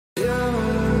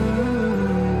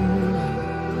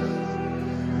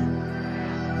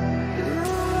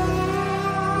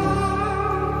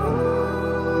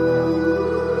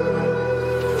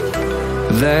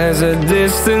There's a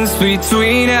distance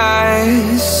between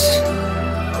us.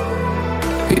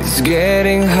 It's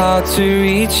getting hard to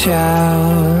reach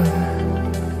out.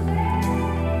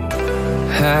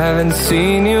 Haven't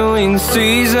seen you in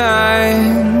seasons,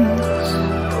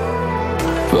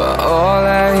 but all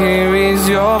I hear is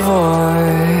your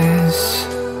voice.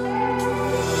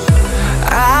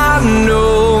 I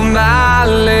know my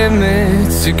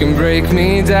limits, you can break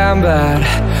me down, but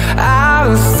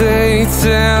I'll stay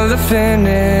till the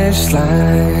finish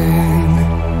line.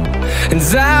 And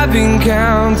I've been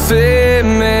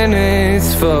counting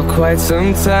minutes for quite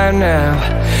some time now,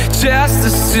 just to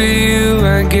see you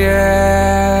again.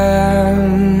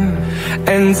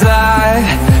 And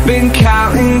I've been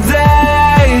counting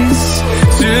days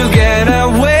to get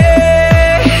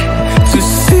away, to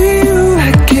see you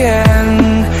again,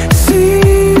 see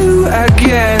you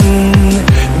again.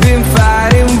 Been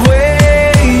fighting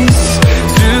ways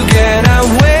to get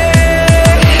away,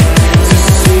 to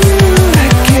see you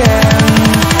again,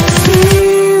 see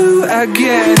you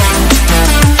again.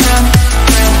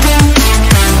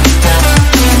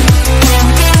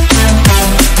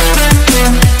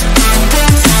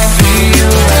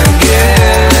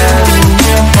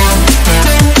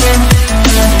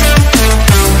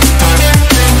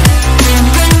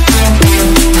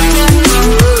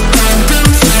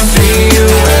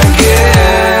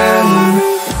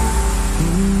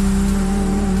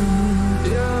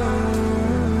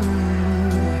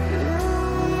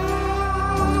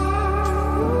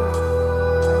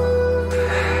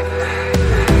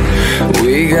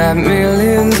 We got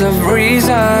millions of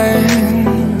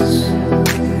reasons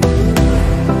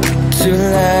to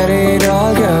let it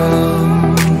all go.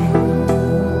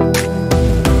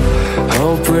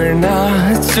 Hope we're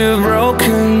not too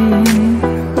broken